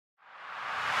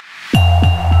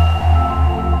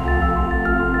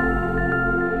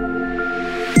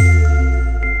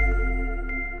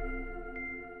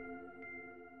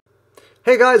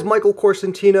Hey guys, Michael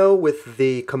Corsentino with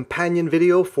the companion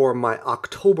video for my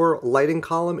October lighting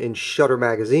column in Shutter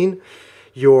Magazine,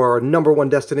 your #1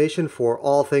 destination for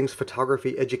all things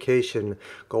photography education.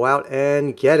 Go out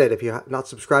and get it. If you're not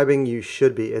subscribing, you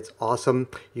should be. It's awesome.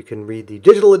 You can read the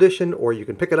digital edition or you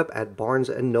can pick it up at Barnes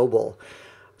 & Noble.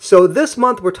 So this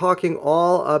month we're talking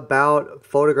all about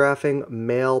photographing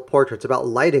male portraits, about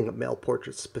lighting male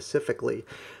portraits specifically.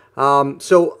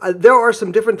 There are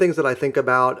some different things that I think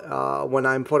about when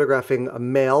I'm photographing a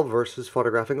male versus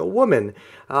photographing a woman.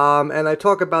 And I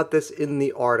talk about this in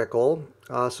the article.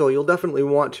 So you'll definitely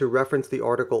want to reference the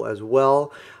article as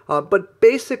well. But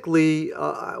basically,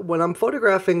 when I'm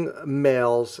photographing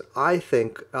males, I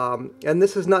think, and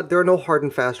this is not, there are no hard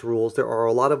and fast rules. There are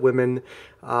a lot of women,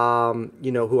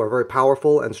 who are very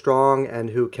powerful and strong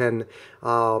and who can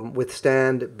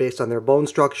withstand, based on their bone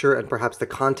structure and perhaps the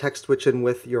context which in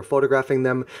with you're photographing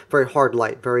them, very hard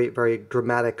light, very, very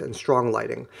dramatic and strong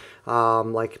lighting.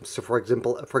 For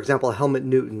example, Helmut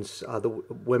Newton's, the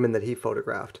women that he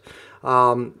photographed.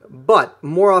 But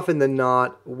more often than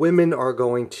not, women are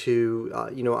going to,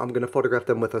 I'm going to photograph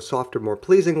them with a softer, more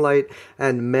pleasing light,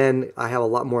 and men, I have a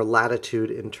lot more latitude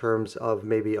in terms of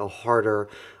maybe a harder,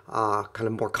 kind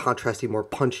of more contrasty, more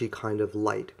punchy kind of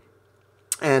light.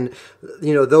 And,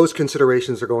 those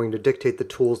considerations are going to dictate the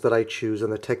tools that I choose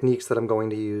and the techniques that I'm going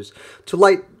to use to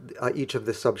light each of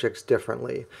the subjects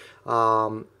differently.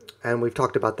 And we've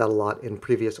talked about that a lot in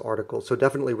previous articles. So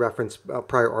definitely reference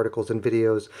prior articles and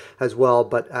videos as well.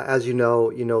 But as you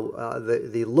know,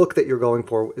 the look that you're going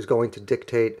for is going to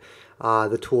dictate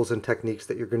the tools and techniques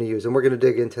that you're going to use. And we're going to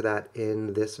dig into that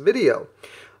in this video.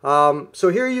 So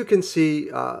here you can see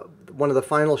one of the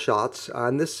final shots,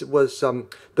 and this was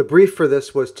the brief for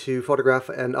this was to photograph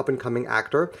an up-and-coming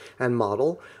actor and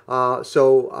model.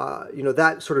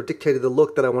 That sort of dictated the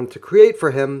look that I wanted to create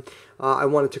for him. I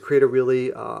wanted to create a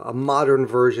really a modern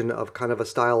version of kind of a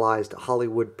stylized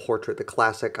Hollywood portrait, the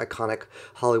classic, iconic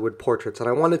Hollywood portraits. And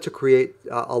I wanted to create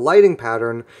a lighting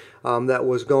pattern that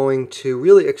was going to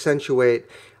really accentuate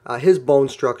his bone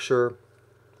structure,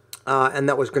 and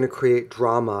that was going to create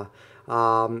drama,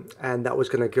 and that was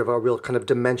going to give a real kind of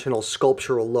dimensional,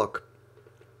 sculptural look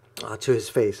to his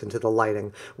face and to the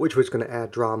lighting, which was going to add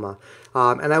drama.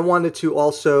 And I wanted to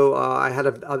also, I had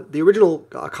the original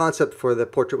concept for the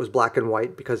portrait was black and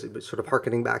white because it was sort of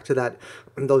hearkening back to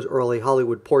those early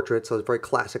Hollywood portraits, those very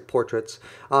classic portraits.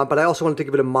 But I also wanted to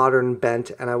give it a modern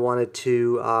bent, and I wanted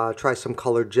to try some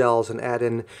colored gels and add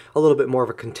in a little bit more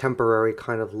of a contemporary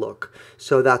kind of look.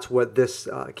 So that's what this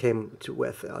came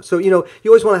with. You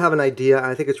always want to have an idea, and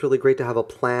I think it's really great to have a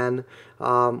plan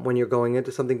when you're going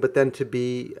into something, but then to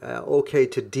be okay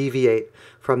to deviate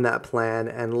from that plan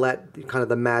and let kind of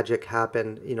the magic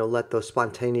happen, let those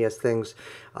spontaneous things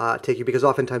take you, because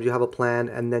oftentimes you have a plan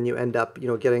and then you end up,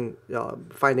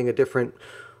 finding a different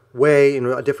way,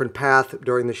 a different path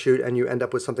during the shoot, and you end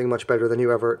up with something much better than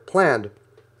you ever planned.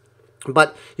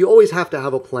 But you always have to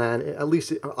have a plan. At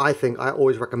least I think I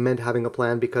always recommend having a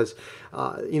plan because,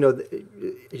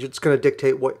 it's going to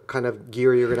dictate what kind of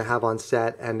gear you're going to have on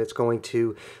set, and it's going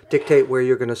to dictate where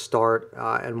you're going to start,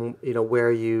 and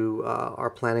where you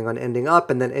are planning on ending up,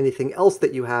 and then anything else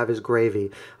that you have is gravy.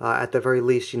 At the very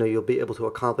least, you'll be able to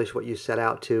accomplish what you set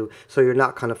out to, so you're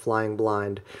not kind of flying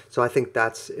blind. So I think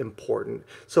that's important.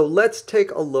 So let's take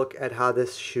a look at how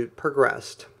this shoot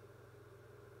progressed.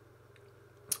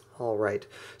 All right,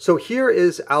 so here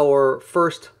is our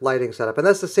first lighting setup, and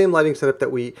that's the same lighting setup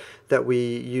that we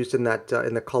used in that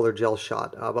in the color gel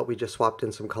shot, but we just swapped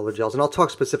in some color gels, and I'll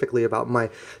talk specifically about my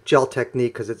gel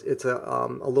technique because it's a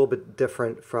little bit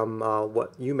different from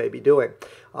what you may be doing.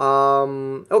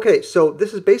 Okay, so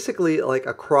this is basically like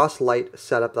a cross light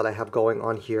setup that I have going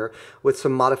on here with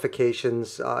some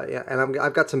modifications, and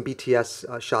I've got some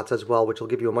BTS shots as well, which will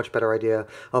give you a much better idea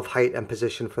of height and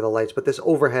position for the lights. But this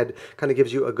overhead kind of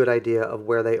gives you a good idea of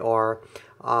where they are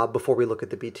before we look at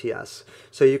the BTS.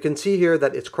 So you can see here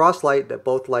that it's cross light, that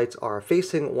both lights are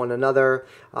facing one another,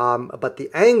 but the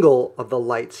angle of the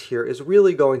lights here is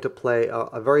really going to play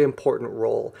a very important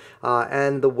role,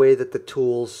 and the way that the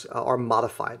tools are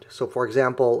modified. So for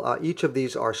example, each of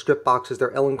these are strip boxes. They're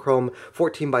Elinchrom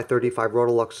 14 by 35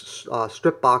 Rotolux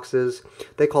strip boxes.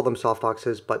 They call them soft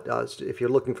boxes, but if you're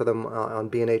looking for them on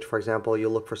B&H, for example,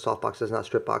 you'll look for soft boxes, not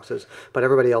strip boxes, but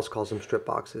everybody else calls them strip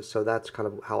boxes. So that's kind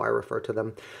of how I refer to them.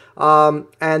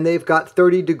 And they've got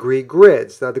 30-degree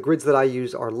grids. Now, the grids that I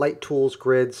use are Light Tools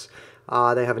grids.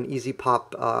 They have an Easy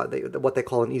Pop, what they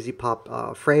call an Easy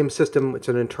Pop frame system. It's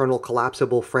an internal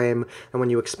collapsible frame, and when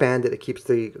you expand it, it keeps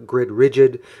the grid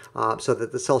rigid so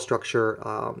that the cell structure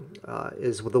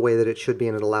is the way that it should be,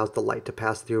 and it allows the light to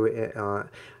pass through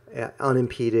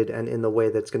unimpeded and in the way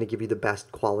that's going to give you the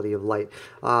best quality of light.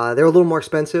 They're a little more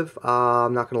expensive,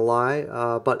 I'm not going to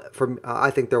lie, but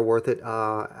I think they're worth it,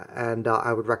 and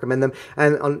I would recommend them.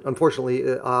 And unfortunately,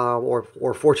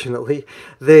 or fortunately,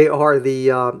 they are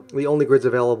the only grids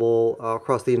available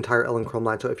across the entire Elinchrom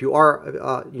line. So if you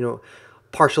are,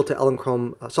 partial to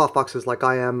Elinchrom softboxes like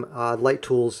I am, Light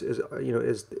Tools is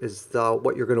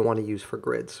what you're going to want to use for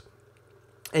grids.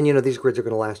 And, these grids are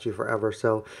going to last you forever.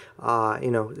 So,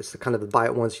 it's the kind of the buy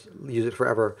it once, use it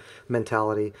forever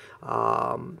mentality.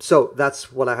 So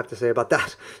that's what I have to say about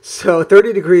that. So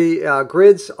 30-degree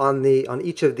grids on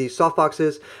each of these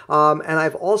softboxes. And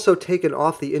I've also taken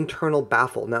off the internal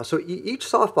baffle. Now, so each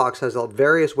softbox has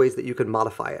various ways that you can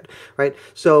modify it, right?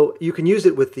 So you can use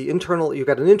it with the internal, you've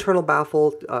got an internal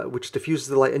baffle, which diffuses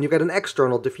the light, and you've got an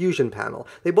external diffusion panel.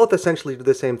 They both essentially do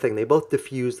the same thing. They both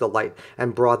diffuse the light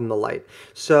and broaden the light.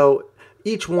 So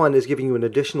each one is giving you an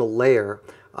additional layer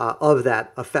of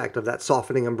that effect, of that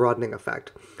softening and broadening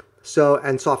effect. So,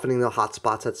 and softening the hot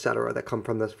spots, etc., that come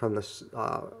from the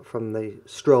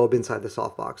strobe inside the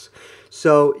softbox.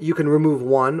 So you can remove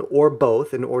one or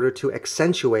both in order to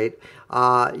accentuate,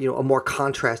 a more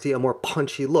contrasty, a more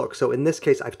punchy look. So in this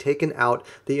case, I've taken out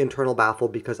the internal baffle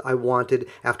because I wanted,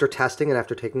 after testing and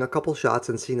after taking a couple shots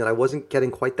and seeing that I wasn't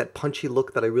getting quite that punchy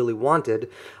look that I really wanted,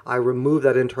 I removed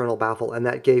that internal baffle, and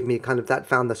that gave me that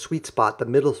found the sweet spot, the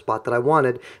middle spot that I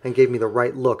wanted, and gave me the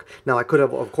right look. Now I could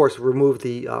have, of course, removed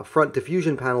the front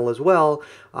diffusion panel as well,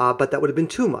 but that would have been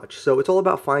too much. So it's all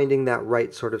about finding that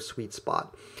right sort of sweet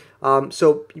spot.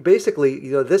 So basically,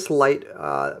 this light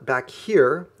back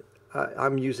here,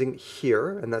 I'm using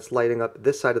here, and that's lighting up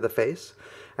this side of the face.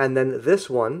 And then this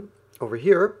one over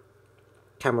here,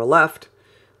 camera left,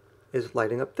 is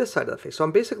lighting up this side of the face. So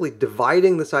I'm basically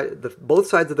dividing both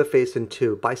sides of the face in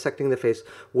two, bisecting the face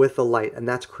with the light, and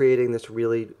that's creating this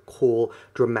really cool,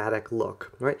 dramatic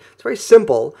look, right? It's very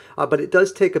simple, but it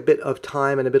does take a bit of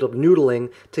time and a bit of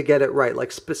noodling to get it right,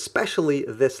 like especially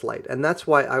this light. And that's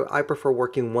why I prefer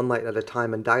working one light at a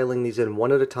time and dialing these in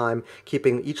one at a time,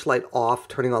 keeping each light off,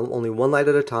 turning on only one light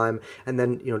at a time, and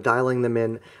then dialing them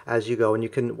in as you go. And you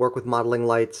can work with modeling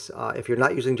lights if you're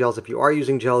not using gels. If you are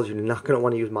using gels, you're not going to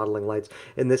want to use modeling lights.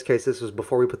 In this case, this was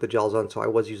before we put the gels on, so I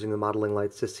was using the modeling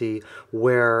lights to see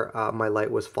where my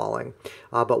light was falling.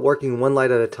 But working one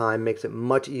light at a time makes it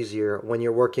much easier when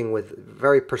you're working with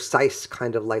very precise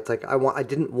kind of lights. Like I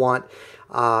didn't want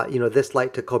this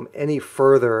light to come any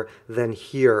further than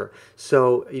here.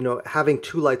 So, having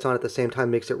two lights on at the same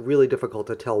time makes it really difficult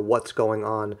to tell what's going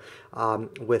on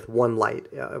with one light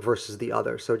versus the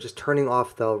other. So just turning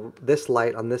off this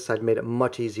light on this side made it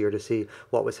much easier to see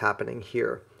what was happening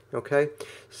here. Okay,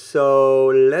 so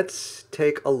let's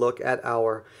take a look at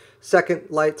our second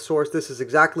light source. This is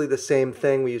exactly the same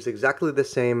thing. We use exactly the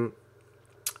same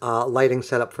lighting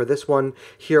setup for this one.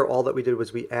 Here, all that we did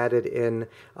was we added in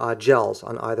gels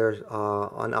on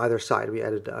either side. We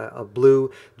added a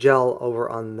blue gel over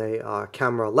on the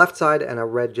camera left side and a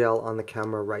red gel on the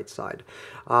camera right side,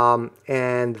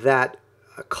 and that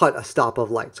cut a stop of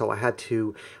light. So I had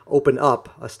to open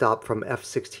up a stop from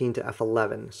F16 to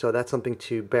F11. So that's something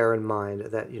to bear in mind,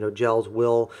 that gels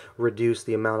will reduce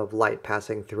the amount of light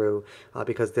passing through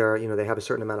because they have a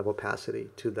certain amount of opacity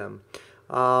to them.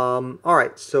 All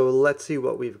right, so let's see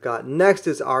what we've got. Next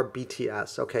is our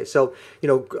BTS. Okay, so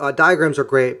diagrams are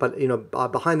great, but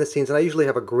behind the scenes, and I usually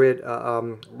have a grid,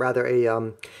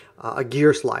 a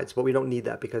gear slides, but we don't need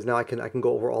that because now I can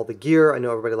go over all the gear. I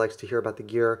know everybody likes to hear about the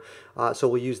gear, so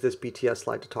we'll use this BTS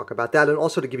slide to talk about that, and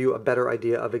also to give you a better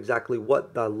idea of exactly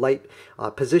what the light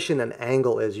position and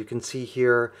angle is. You can see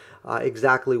here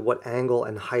exactly what angle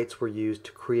and heights were used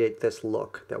to create this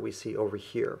look that we see over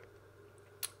here.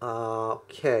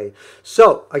 Okay,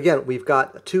 so again, we've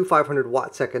got two 500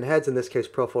 watt second heads, in this case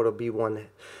Profoto B1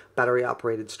 battery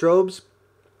operated strobes.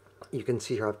 You can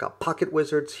see here I've got pocket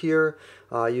wizards here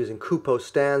using Kupo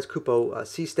stands, Kupo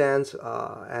C stands,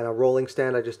 and a rolling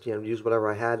stand. I just use whatever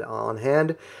I had on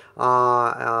hand.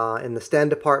 In the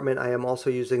stand department, I am also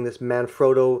using this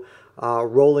Manfrotto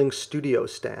rolling studio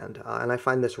stand, and I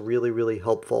find this really, really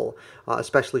helpful,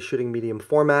 especially shooting medium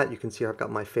format. You can see here I've got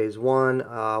my phase 1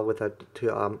 with a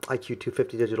IQ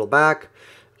 250 digital back.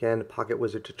 Again, pocket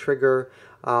wizard to trigger,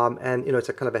 and it's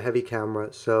a kind of a heavy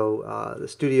camera, so the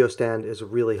studio stand is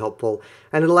really helpful,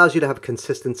 and it allows you to have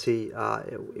consistency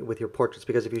with your portraits,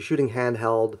 because if you're shooting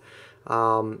handheld,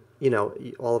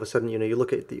 all of a sudden, you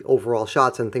look at the overall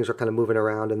shots and things are kind of moving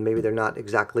around, and maybe they're not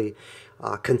exactly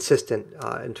consistent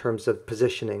in terms of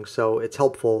positioning. So it's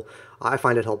helpful. I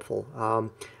find it helpful.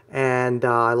 and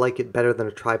I like it better than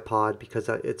a tripod because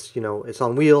it's, you know, it's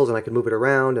on wheels and I can move it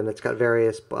around, and it's got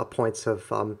various points of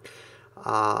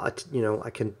you know, I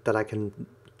can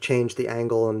change the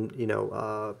angle and, you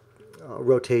know,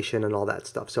 rotation and all that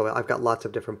stuff. So I've got lots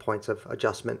of different points of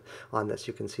adjustment on this.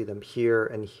 You can see them here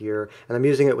and here, and I'm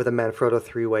using it with a Manfrotto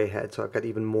three-way head, so I've got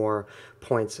even more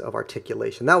points of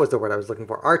articulation. That was the word I was looking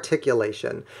for,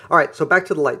 articulation. All right, so back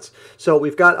to the lights. So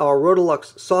we've got our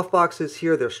Rotolux soft boxes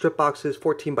here. They're strip boxes,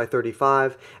 14 by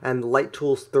 35, and Light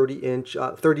Tools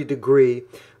 30 degree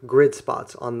grid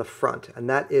spots on the front, and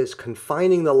that is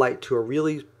confining the light to a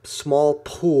really small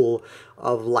pool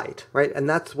of light, right? And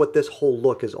that's what this whole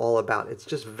look is all about. It's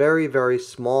just very, very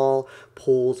small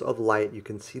pools of light. You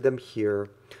can see them here,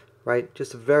 right?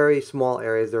 Just very small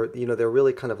areas. They're, you know, they're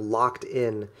really kind of locked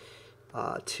in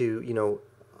to, you know,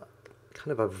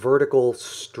 kind of a vertical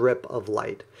strip of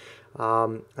light.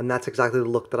 And that's exactly the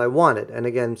look that I wanted. And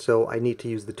again, so I need to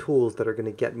use the tools that are going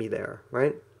to get me there,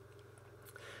 right?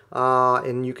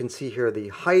 And you can see here the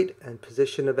height and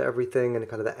position of everything and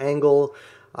kind of the angle.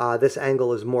 This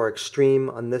angle is more extreme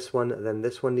on this one than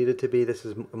this one needed to be. This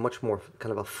is much more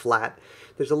kind of a flat.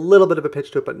 There's a little bit of a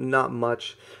pitch to it, but not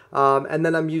much. And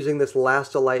then I'm using this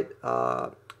Lastalite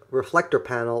reflector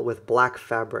panel with black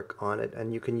fabric on it.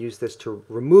 And you can use this to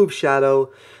remove shadow,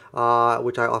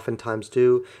 which I oftentimes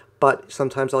do. But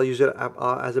sometimes I'll use it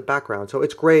as a background. So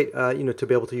it's great, you know, to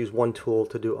be able to use one tool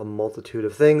to do a multitude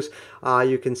of things.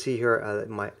 You can see here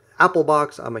my Apple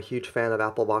box. I'm a huge fan of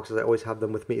Apple boxes. I always have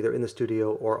them with me either in the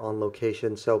studio or on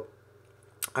location. So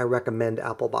I recommend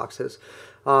Apple boxes.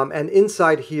 And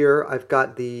inside here, I've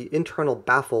got the internal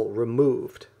baffle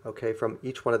removed, okay, from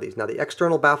each one of these. Now the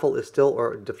external baffle is still,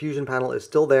 or diffusion panel is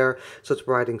still there, so it's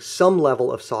providing some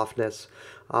level of softness.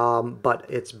 But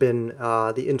it's been,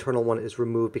 the internal one is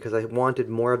removed because I wanted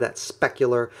more of that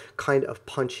specular kind of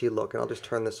punchy look. And I'll just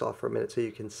turn this off for a minute so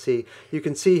you can see. You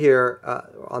can see here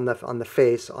on the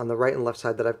face, on the right and left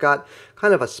side, that I've got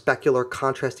kind of a specular,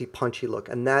 contrasty, punchy look.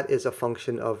 And that is a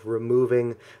function of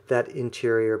removing that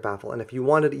interior baffle. And if you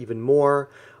wanted even more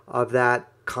of that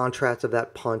contrast, of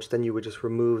that punch, then you would just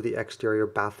remove the exterior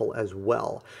baffle as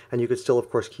well. And you could still, of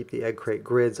course, keep the Egg Crate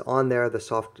grids on there, the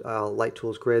soft Light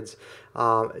Tools grids,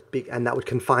 and that would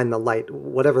confine the light.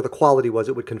 Whatever the quality was,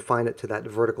 it would confine it to that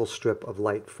vertical strip of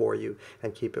light for you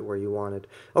and keep it where you wanted.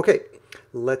 Okay,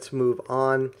 let's move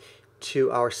on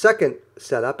to our second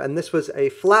setup, and this was a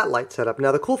flat light setup.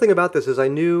 Now the cool thing about this is I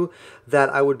knew that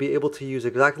I would be able to use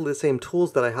exactly the same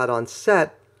tools that I had on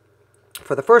set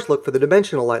for the first look, for the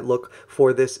dimensional light look,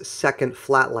 for this second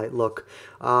flat light look,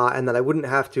 and that I wouldn't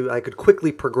have to, I could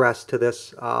quickly progress to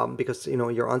this because, you know,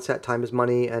 your on-set time is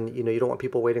money, and, you know, you don't want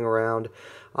people waiting around.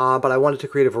 But I wanted to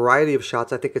create a variety of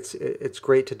shots. I think it's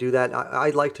great to do that. I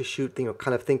like to shoot, you know,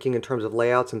 kind of thinking in terms of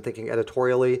layouts and thinking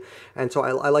editorially, and so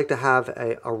I like to have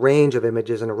a range of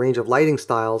images and a range of lighting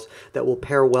styles that will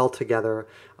pair well together,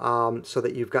 so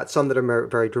that you've got some that are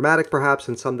very dramatic perhaps,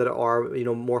 and some that are, you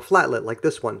know, more flat lit like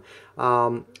this one.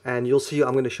 And you'll see,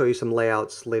 I'm going to show you some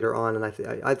layouts later on, and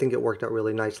I think it worked out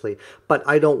really nicely. But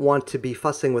I don't want to be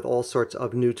fussing with all sorts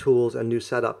of new tools and new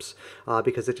setups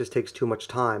because it just takes too much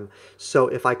time. So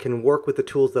if I can work with the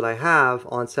tools that I have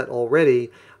on set already,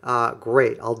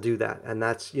 great, I'll do that. And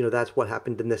that's, you know, that's what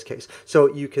happened in this case.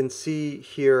 So you can see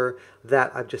here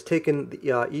that I've just taken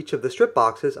each of the strip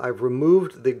boxes, I've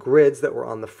removed the grids that were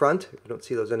on the front, you don't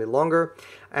see those any longer,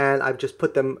 and I've just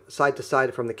put them side to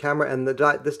side from the camera, and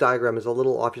this diagram is a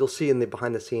little off. You'll see in the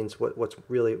behind the scenes what's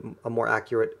really a more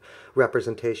accurate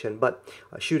representation, but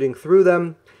shooting through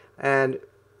them and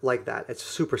like that. It's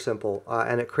super simple,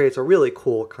 and it creates a really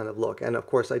cool kind of look. And of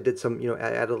course I did some, you know,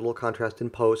 I added a little contrast in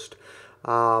post,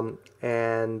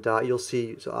 and you'll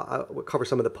see, so I'll cover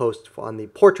some of the post on the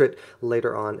portrait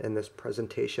later on in this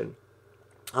presentation.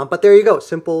 But there you go,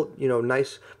 simple, you know,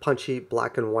 nice punchy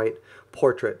black and white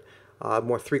portrait.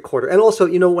 More 3/4. And also,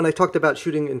 you know, when I talked about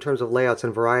shooting in terms of layouts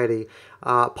and variety,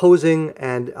 posing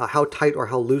and how tight or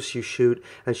how loose you shoot,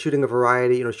 and shooting a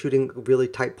variety, you know, shooting really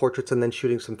tight portraits and then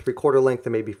shooting some 3/4 length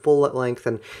and maybe full length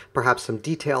and perhaps some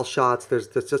detail shots. There's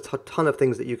just a ton of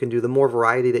things that you can do. The more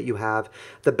variety that you have,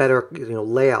 the better, you know,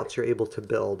 layouts you're able to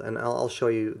build. And I'll show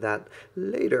you that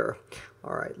later.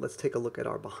 All right, let's take a look at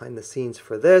our behind the scenes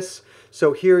for this.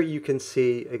 So here you can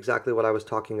see exactly what I was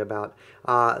talking about.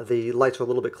 The lights are a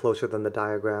little bit closer than the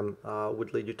diagram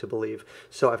would lead you to believe.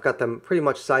 So I've got them pretty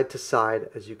much side to side,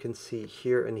 as you can see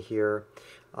here and here,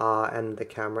 and the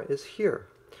camera is here,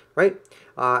 right?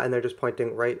 And they're just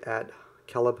pointing right at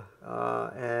Caleb,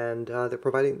 and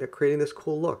they're creating this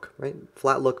cool look, right?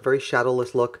 Flat look, very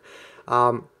shadowless look.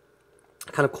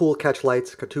 Kind of cool catch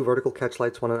lights, got two vertical catch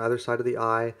lights, one on either side of the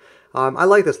eye. I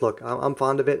like this look. I'm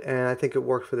fond of it, and I think it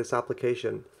worked for this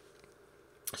application.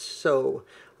 So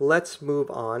let's move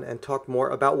on and talk more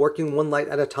about working one light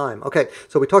at a time. Okay,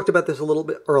 so we talked about this a little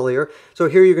bit earlier. So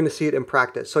here you're going to see it in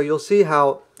practice. So you'll see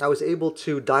how I was able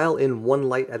to dial in one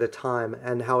light at a time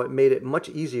and how it made it much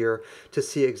easier to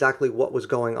see exactly what was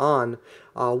going on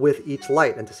with each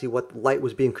light and to see what light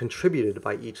was being contributed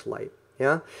by each light.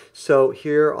 Yeah. So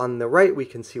here on the right, we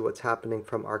can see what's happening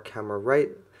from our camera right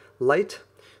light.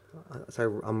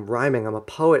 Sorry, I'm rhyming. I'm a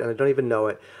poet and I don't even know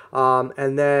it.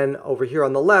 And then over here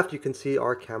on the left, you can see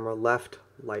our camera left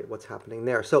light, what's happening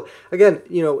there. So again,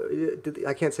 you know,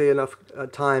 I can't say enough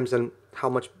times and how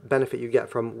much benefit you get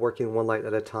from working one light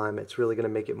at a time. It's really going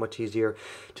to make it much easier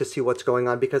to see what's going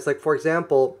on because, like, for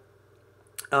example,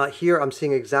 here I'm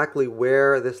seeing exactly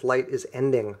where this light is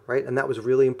ending, right? And that was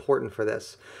really important for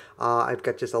this. I've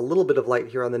got just a little bit of light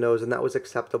here on the nose, and that was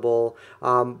acceptable.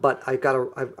 But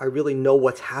I really know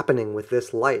what's happening with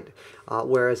this light.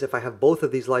 Whereas if I have both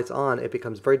of these lights on, it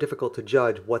becomes very difficult to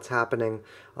judge what's happening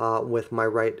with my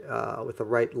with the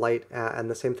right light, and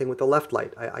the same thing with the left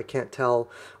light. I can't tell,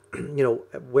 you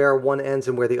know, where one ends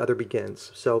and where the other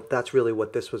begins. So that's really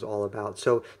what this was all about.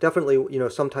 So definitely, you know,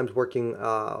 sometimes working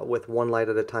with one light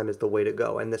at a time is the way to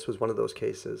go, and this was one of those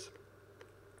cases.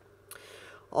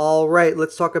 All right,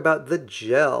 let's talk about the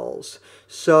gels.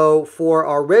 So for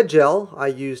our red gel, I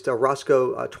used a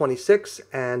Roscoe 26,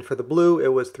 and for the blue,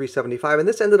 it was 375, and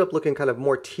this ended up looking kind of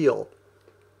more teal.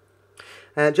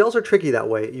 And gels are tricky that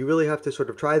way. You really have to sort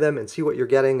of try them and see what you're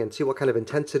getting and see what kind of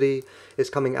intensity is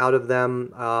coming out of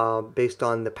them based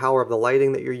on the power of the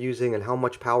lighting that you're using and how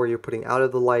much power you're putting out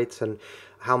of the lights and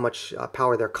how much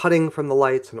power they're cutting from the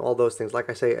lights and all those things. Like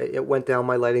I say, it went down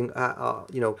my lighting,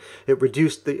 you know, it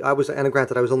reduced the, and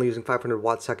granted I was only using 500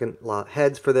 watt second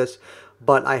heads for this,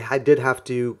 but I did have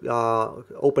to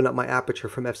open up my aperture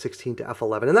from f16 to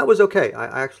f11, and that was okay.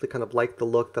 I actually kind of liked the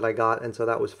look that I got, and so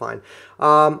that was fine.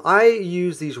 I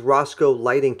use these Roscoe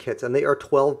lighting kits, and they are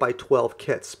 12 by 12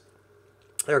 kits.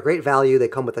 They're a great value. They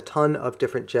come with a ton of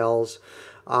different gels.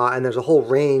 And there's a whole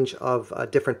range of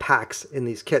different packs in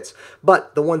these kits.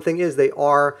 But the one thing is they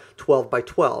are 12 by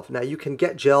 12. Now you can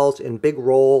get gels in big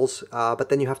rolls, but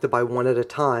then you have to buy one at a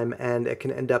time, and it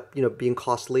can end up, you know, being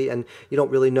costly, and you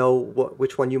don't really know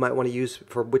which one you might want to use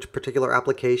for which particular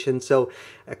application. So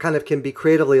it kind of can be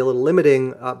creatively a little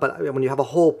limiting. But when you have a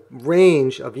whole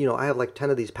range of, you know, I have like 10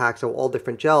 of these packs of all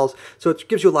different gels, so it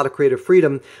gives you a lot of creative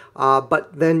freedom.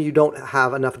 But then you don't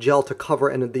have enough gel to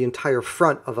cover the entire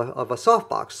front of a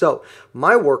softbox. So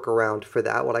my workaround for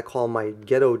that, what I call my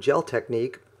ghetto gel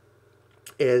technique,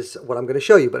 is what I'm going to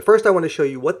show you. But first I want to show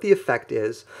you what the effect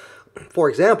is. For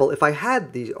example, if I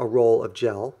had a roll of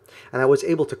gel and I was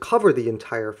able to cover the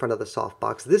entire front of the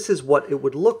softbox, this is what it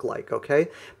would look like, okay?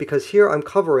 Because here I'm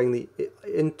covering the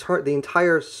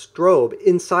entire strobe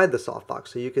inside the softbox.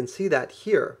 So you can see that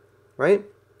here, right?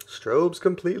 Strobe's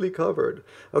completely covered.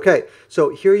 Okay,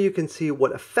 so here you can see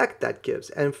what effect that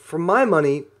gives. And for my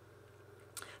money,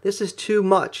 this is too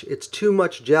much. It's too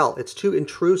much gel. It's too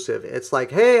intrusive. It's like,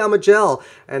 hey, I'm a gel,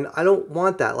 and I don't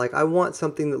want that. Like, I want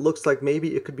something that looks like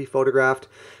maybe it could be photographed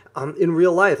in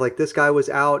real life. Like this guy was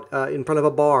out in front of a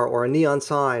bar or a neon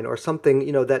sign or something,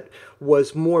 you know, that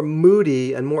was more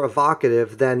moody and more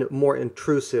evocative than more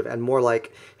intrusive and more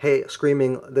like, hey,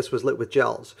 screaming, this was lit with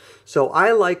gels. So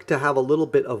I like to have a little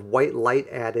bit of white light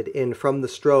added in from the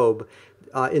strobe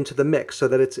into the mix so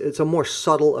that it's a more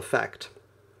subtle effect.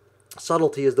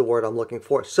 Subtlety is the word I'm looking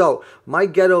for. So my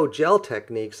ghetto gel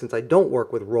technique, since I don't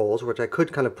work with rolls, which I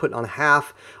could kind of put on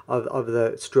half of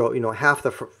the strobe, you know, half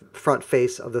the front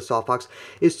face of the softbox,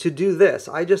 is to do this.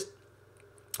 I just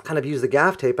kind of use the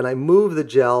gaff tape and I move the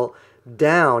gel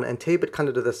down and tape it kind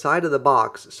of to the side of the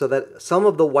box so that some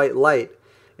of the white light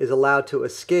is allowed to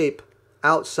escape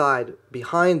outside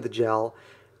behind the gel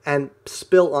and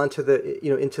spill onto the,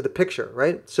 you know, into the picture,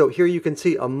 right? So here you can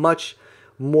see a much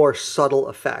more subtle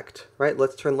effect, right?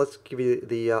 Let's give you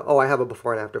the, oh, I have a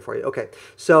before and after for you. Okay,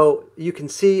 so you can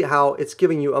see how it's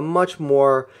giving you a much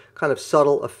more kind of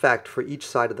subtle effect for each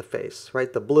side of the face,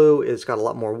 right? The blue is got a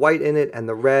lot more white in it, and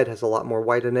the red has a lot more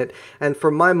white in it. And for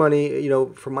my money, you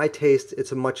know, for my taste,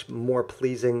 it's a much more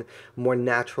pleasing, more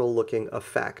natural looking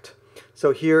effect.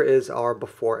 So here is our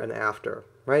before and after,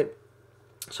 right?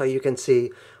 So you can see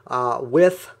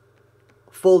with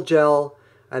full gel,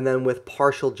 and then with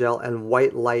partial gel and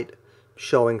white light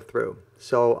showing through.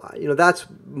 So, you know, that's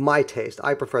my taste.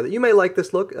 I prefer that. You may like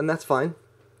this look, and that's fine.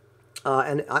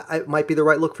 And it might be the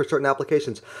right look for certain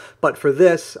applications. But for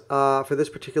this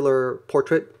particular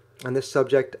portrait and this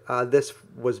subject, this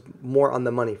was more on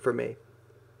the money for me.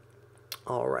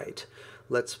 All right,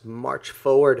 let's march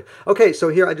forward. Okay, so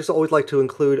here I just always like to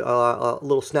include a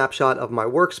little snapshot of my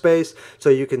workspace so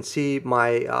you can see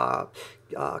my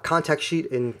contact sheet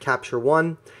in Capture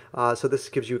One. So this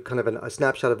gives you kind of a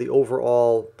snapshot of the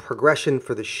overall progression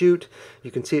for the shoot. You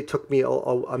can see it took me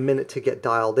a minute to get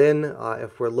dialed in.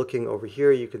 If we're looking over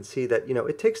here, you can see that, you know,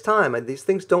 it takes time, and these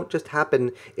things don't just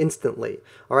happen instantly.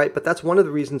 All right, but that's one of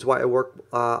the reasons why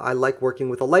I like working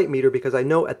with a light meter, because I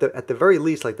know at the very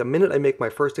least, like the minute I make my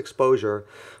first exposure,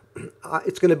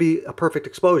 it's going to be a perfect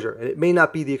exposure, and it may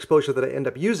not be the exposure that I end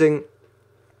up using,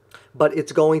 but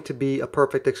it's going to be a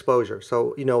perfect exposure.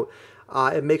 So, you know,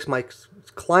 it makes my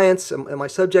clients and my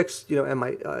subjects, you know, and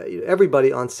my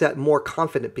everybody on set more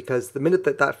confident, because the minute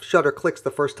that shutter clicks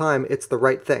the first time, it's the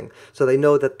right thing. So they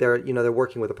know that they're, you know, they're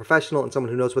working with a professional and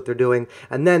someone who knows what they're doing.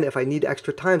 And then if I need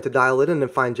extra time to dial it in and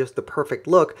find just the perfect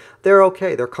look, they're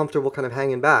okay. They're comfortable kind of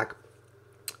hanging back.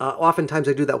 Oftentimes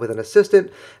I do that with an assistant,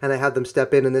 and I have them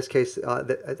step in. In this case,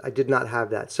 I did not have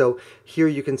that. So here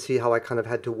you can see how I kind of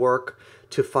had to work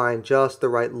to find just the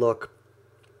right look.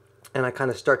 And I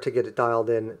kind of start to get it dialed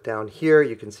in down here.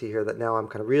 You can see here that now I'm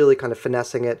kind of really kind of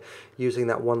finessing it using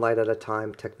that one light at a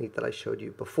time technique that I showed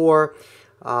you before.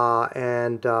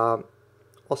 Also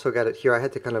got it here. I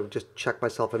had to kind of just check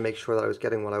myself and make sure that I was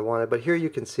getting what I wanted. But here you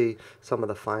can see some of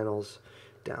the finals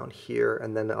down here.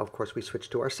 And then, of course, we switch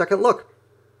to our second look.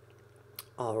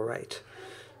 All right,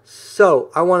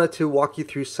 so I wanted to walk you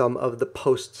through some of the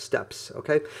post steps,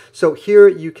 okay? So here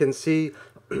you can see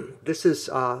this is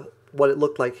what it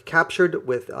looked like captured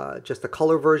with just the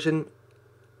color version.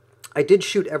 I did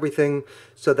shoot everything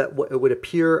so that it would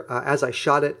appear as I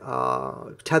shot it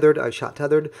tethered. I shot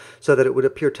tethered so that it would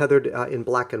appear tethered in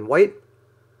black and white.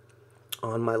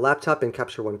 On my laptop in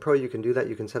Capture One Pro, you can do that.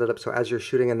 You can set it up so as you're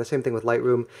shooting, and the same thing with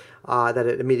Lightroom, that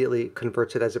it immediately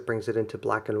converts it as it brings it into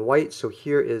black and white. So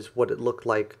here is what it looked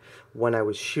like when I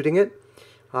was shooting it.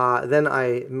 Then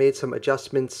I made some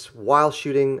adjustments while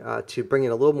shooting to bring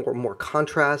in a little more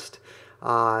contrast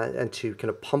and to kind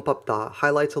of pump up the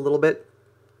highlights a little bit.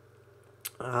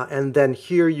 And then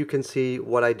here you can see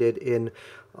what I did in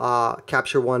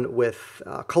Capture One with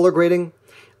color grading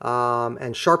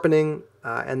and sharpening.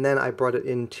 And then I brought it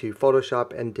into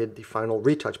Photoshop and did the final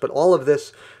retouch. But all of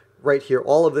this right here,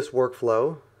 all of this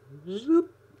workflow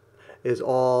is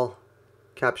all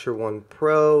Capture One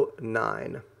Pro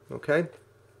 9. Okay?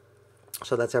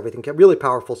 So that's everything. Really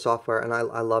powerful software, and I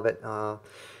love it.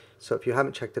 So if you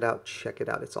haven't checked it out, check it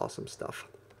out. It's awesome stuff.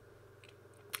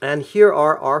 And here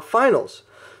are our finals.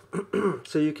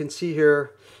 So you can see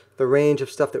here the range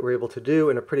of stuff that we're able to do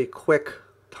in a pretty quick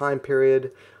time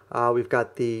period. We've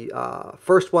got the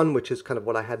first one, which is kind of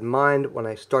what I had in mind when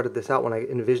I started this out, when I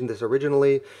envisioned this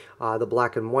originally, the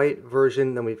black and white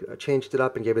version. Then we've changed it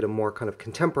up and gave it a more kind of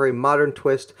contemporary, modern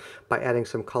twist by adding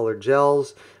some colored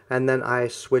gels. And then I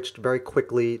switched very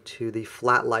quickly to the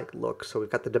flat light look. So we've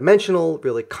got the dimensional,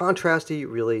 really contrasty,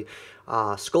 really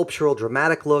sculptural,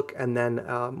 dramatic look, and then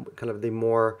kind of the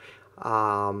more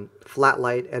flat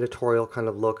light editorial kind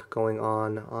of look going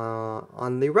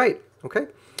on the right. Okay.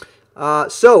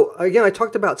 So again, I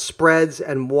talked about spreads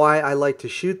and why I like to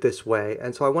shoot this way,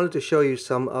 and so I wanted to show you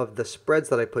some of the spreads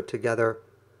that I put together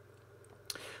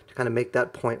to kind of make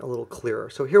that point a little clearer.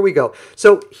 So here we go.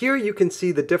 So here you can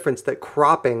see the difference that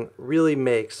cropping really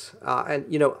makes, and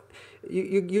you know,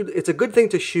 it's a good thing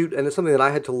to shoot, and it's something that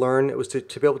I had to learn. It was to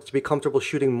be able to be comfortable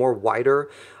shooting more wider,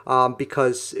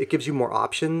 because it gives you more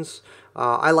options.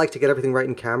 I like to get everything right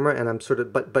in camera, and I'm sort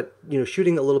of, but you know,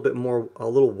 shooting a little bit more, a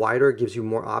little wider gives you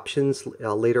more options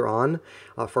later on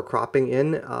for cropping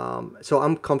in. So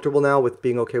I'm comfortable now with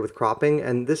being okay with cropping,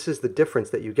 and this is the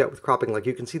difference that you get with cropping. Like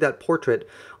you can see that portrait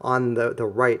on the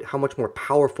right, how much more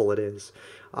powerful it is,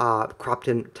 cropped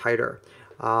in tighter.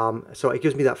 So it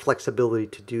gives me that flexibility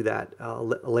to do that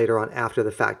later on after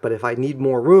the fact. But if I need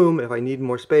more room, if I need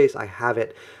more space, I have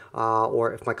it.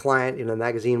 Or if my client in a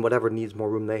magazine, whatever, needs more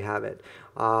room, they have it.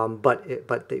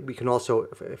 We can also,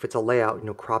 if it's a layout, you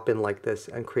know, crop in like this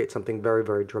and create something very,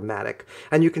 very dramatic.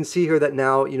 And you can see here that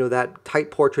now, you know, that tight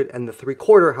portrait and the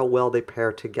 3/4, how well they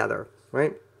pair together,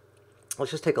 right?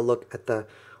 Let's just take a look at the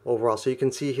overall. So you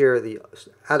can see here the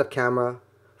out of camera,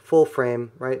 full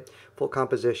frame, right? Full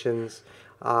compositions.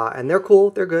 And they're cool,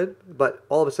 they're good, but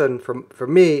all of a sudden for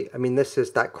me, I mean,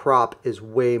 that crop is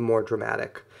way more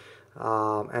dramatic.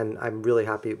 And I'm really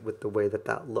happy with the way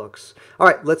that looks. All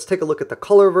right, let's take a look at the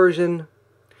color version.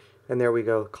 And there we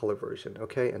go, color version,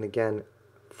 okay? And again,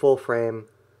 full frame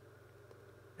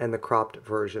and the cropped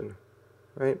version,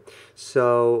 right?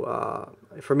 So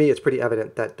for me, it's pretty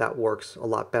evident that that works a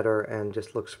lot better and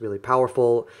just looks really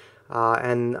powerful.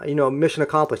 And you know, mission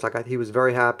accomplished. Like he was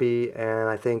very happy, and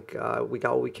I think we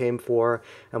got what we came for,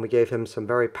 and we gave him some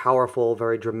very powerful,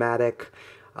 very dramatic,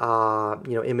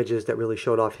 you know, images that really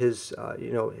showed off his,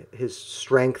 you know, his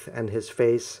strength and his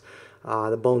face.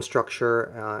 The bone structure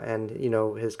and you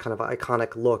know, his kind of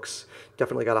iconic looks.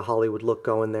 Definitely got a Hollywood look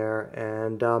going there,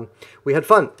 and we had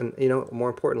fun, and you know, more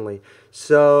importantly,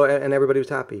 so and everybody was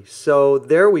happy. So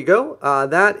there we go.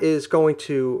 That is going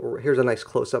to, here's a nice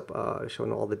close-up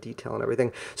showing all the detail and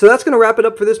everything. So that's going to wrap it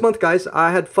up for this month, guys.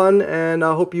 I had fun, and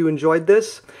I hope you enjoyed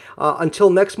this. Until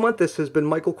next month, this has been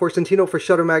Michael Corsentino for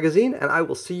Shutter Magazine, and I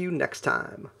will see you next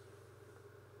time.